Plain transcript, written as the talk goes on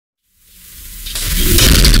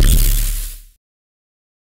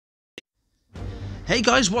Hey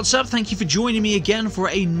guys, what's up? Thank you for joining me again for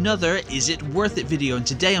another Is It Worth It video, and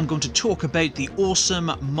today I'm going to talk about the awesome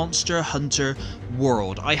Monster Hunter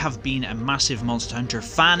world. I have been a massive Monster Hunter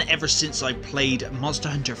fan ever since I played Monster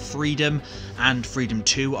Hunter Freedom and Freedom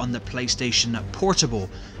 2 on the PlayStation Portable.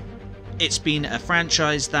 It's been a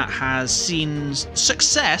franchise that has seen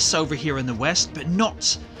success over here in the West, but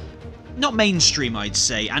not mainstream, I'd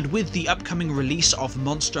say, and with the upcoming release of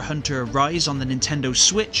Monster Hunter Rise on the Nintendo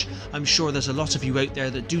Switch, I'm sure there's a lot of you out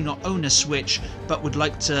there that do not own a Switch but would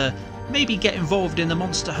like to maybe get involved in the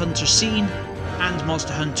Monster Hunter scene. And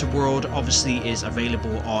Monster Hunter World obviously is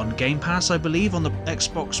available on Game Pass, I believe, on the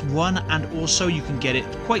Xbox One, and also you can get it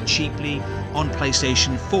quite cheaply on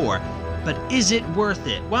PlayStation 4. But is it worth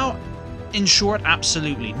it? Well, in short,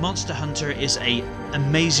 absolutely. Monster Hunter is a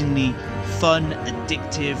amazingly fun,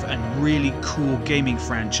 addictive and really cool gaming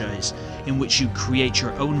franchise in which you create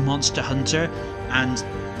your own Monster Hunter, and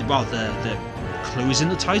well, the clue is in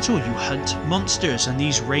the title. You hunt monsters, and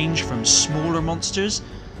these range from smaller monsters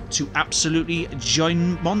to absolutely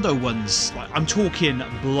giant-mondo ones. I'm talking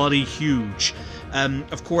bloody huge.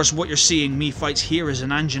 Of course, what you're seeing me fight here is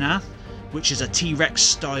an Anjanath, which is a T-Rex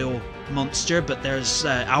style monster, but there's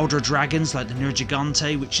elder dragons like the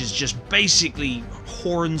Nergigante, which is just basically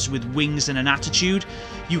horns with wings and an attitude.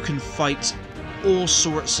 You can fight all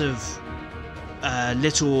sorts of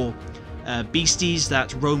little beasties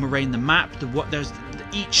that roam around the map.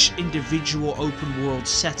 Each individual open world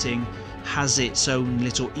setting has its own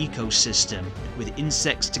little ecosystem with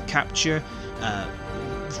insects to capture,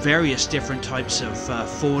 various different types of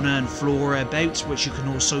fauna and flora about, which you can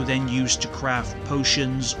also then use to craft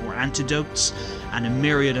potions or antidotes, and a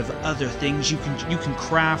myriad of other things you can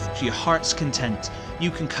craft to your heart's content.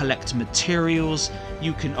 You can collect materials.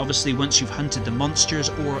 You can, obviously, once you've hunted the monsters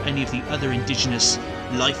or any of the other indigenous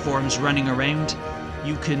life forms running around,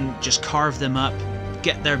 you can just carve them up,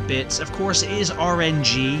 get their bits. Of course, it is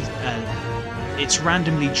RNG. It's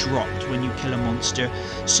randomly dropped when you kill a monster,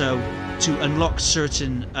 so to unlock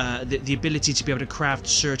certain, the ability to be able to craft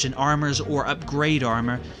certain armors or upgrade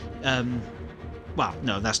armor, well,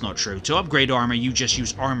 no, that's not true. To upgrade armor, you just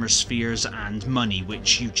use armor spheres and money,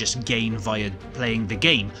 which you just gain via playing the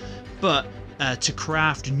game. But to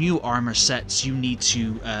craft new armor sets, you need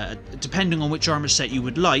to, depending on which armor set you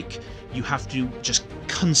would like, you have to just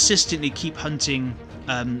consistently keep hunting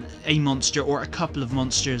a monster or a couple of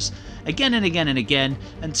monsters again and again and again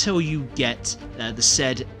until you get the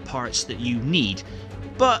said parts that you need.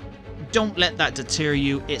 But don't let that deter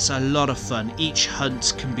you. It's a lot of fun. Each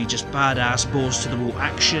hunt can be just badass, balls to the wall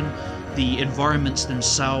action. The environments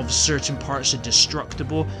themselves, certain parts are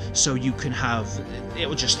destructible, so you can have, it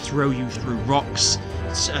will just throw you through rocks.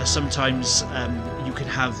 Sometimes you can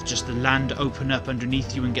have just the land open up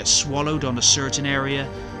underneath you and get swallowed on a certain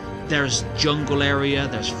area. There's jungle area,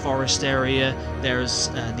 there's forest area, there's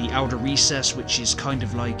the outer recess, which is kind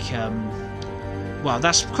of like, well,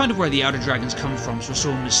 that's kind of where the outer dragons come from, so it's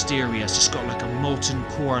all mysterious. It's got like a molten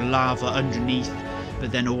core lava underneath,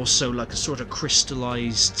 but then also like a sort of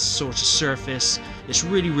crystallized sort of surface. It's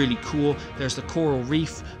really, really cool. There's the coral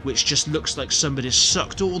reef, which just looks like somebody's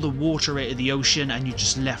sucked all the water out of the ocean and you're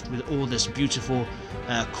just left with all this beautiful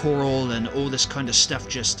coral and all this kind of stuff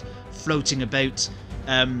just floating about.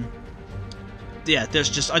 Yeah, there's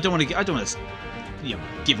just, I don't want to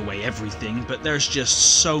give away everything, but there's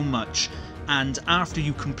just so much. And after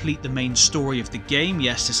you complete the main story of the game,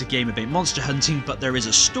 yes, it's a game about monster hunting, but there is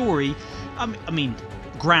a story. I mean,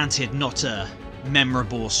 granted, not a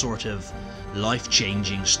memorable sort of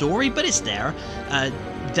life-changing story, but it's there.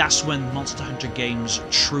 That's when Monster Hunter games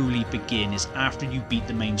truly begin, is after you beat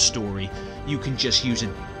the main story. You can just use a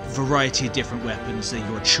variety of different weapons. They're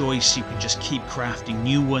your choice. You can just keep crafting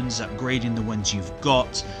new ones, upgrading the ones you've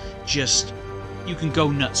got. You can go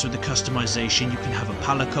nuts with the customization. You can have a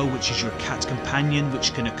Palico, which is your cat companion,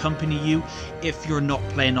 which can accompany you if you're not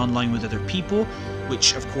playing online with other people,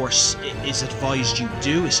 which of course it is advised you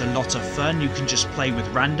do. It's a lot of fun. You can just play with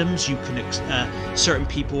randoms. You can, certain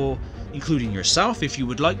people, including yourself, if you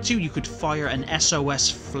would like to, you could fire an SOS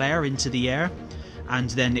flare into the air, and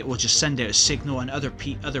then it will just send out a signal, and other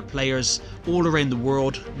players all around the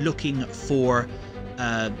world looking for,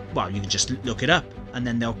 well, you can just look it up, and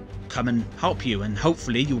then they'll come and help you, and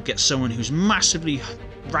hopefully you'll get someone who's massively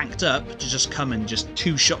ranked up to just come and just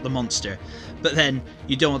two-shot the monster. But then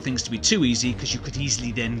you don't want things to be too easy, because you could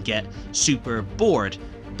easily then get super bored.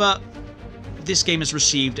 But this game has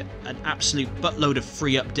received an absolute buttload of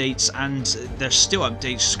free updates, and there's still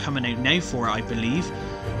updates coming out now for it, I believe.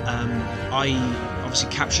 I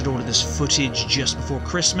obviously captured all of this footage just before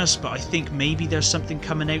Christmas, but I think maybe there's something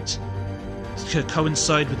coming out to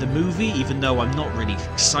coincide with the movie, even though I'm not really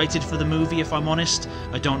excited for the movie, if I'm honest.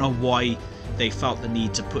 I don't know why they felt the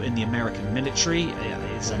need to put in the American military.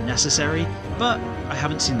 It's unnecessary, but I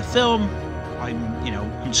haven't seen the film. I'm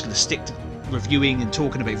just going to stick to reviewing and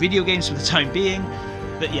talking about video games for the time being.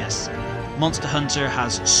 But yes, Monster Hunter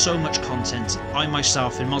has so much content. I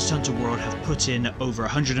myself in Monster Hunter World have put in over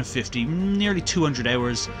 150, nearly 200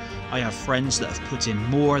 hours. I have friends that have put in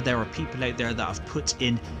more. There are people out there that have put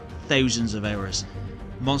in thousands of hours.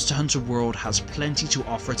 Monster Hunter World has plenty to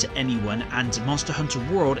offer to anyone, and Monster Hunter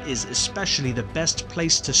World is especially the best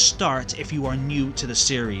place to start if you are new to the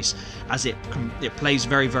series, as it plays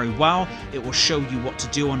very, very well. It will show you what to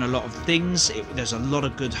do on a lot of things. There's a lot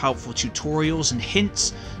of good helpful tutorials and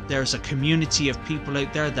hints. There's a community of people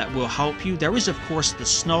out there that will help you. There is of course the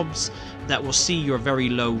snobs that will see you're very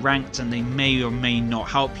low ranked and they may or may not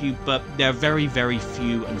help you, but they're very, very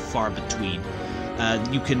few and far between.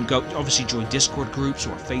 You can go obviously join Discord groups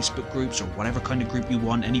or Facebook groups or whatever kind of group you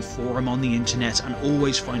want, any forum on the internet, and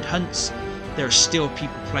always find hunts. There are still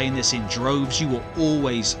people playing this in droves. You will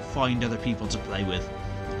always find other people to play with.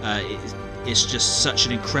 It's just such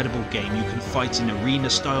an incredible game. You can fight in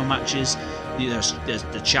arena style matches. There's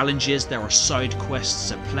the challenges. There are side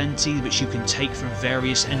quests aplenty which you can take from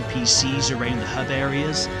various NPCs around the hub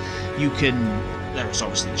areas. There's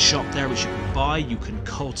obviously the shop there which you can buy. You can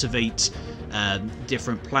cultivate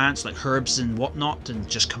different plants like herbs and whatnot, and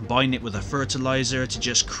just combine it with a fertilizer to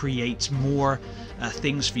just create more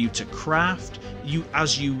things for you to craft.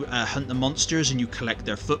 As you hunt the monsters and you collect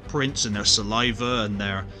their footprints and their saliva and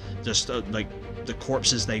their just like the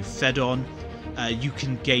corpses they've fed on, you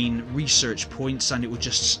can gain research points, and it will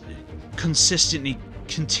just consistently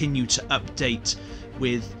continue to update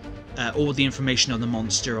with all the information on the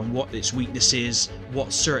monster and what its weakness is,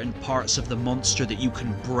 what certain parts of the monster that you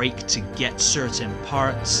can break to get certain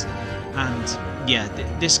parts. And yeah,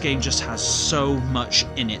 this game just has so much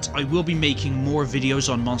in it. I will be making more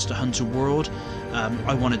videos on Monster Hunter World.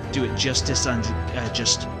 I want to do it justice and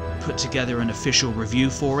just put together an official review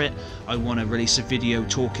for it. I want to release a video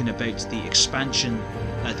talking about the expansion,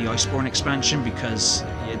 the Iceborne expansion, because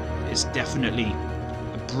it is definitely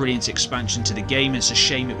brilliant expansion to the game. It's a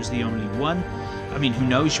shame it was the only one. I mean, who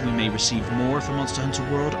knows, we may receive more for Monster Hunter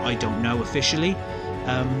World, I don't know officially.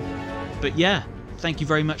 But yeah, thank you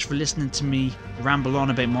very much for listening to me ramble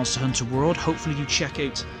on about Monster Hunter World. Hopefully you check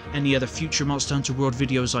out any other future Monster Hunter World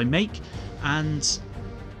videos I make, and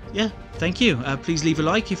yeah, thank you. Please leave a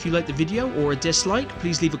like if you like the video, or a dislike.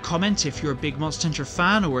 Please leave a comment if you're a big Monster Hunter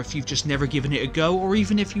fan, or if you've just never given it a go, or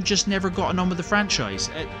even if you've just never gotten on with the franchise.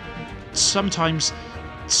 Sometimes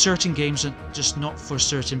certain games are just not for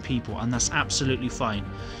certain people, and that's absolutely fine.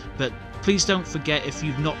 But please don't forget, if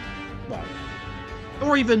you've not, well,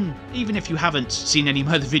 or even if you haven't seen any of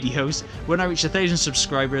my other videos, when I reach 1,000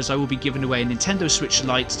 subscribers, I will be giving away a Nintendo Switch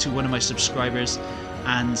Lite to one of my subscribers,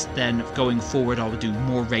 and then going forward I will do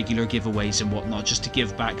more regular giveaways and whatnot, just to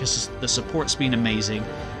give back, because the support's been amazing,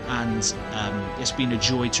 and it's been a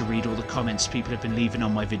joy to read all the comments people have been leaving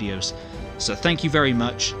on my videos. So thank you very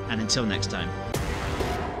much, and until next time.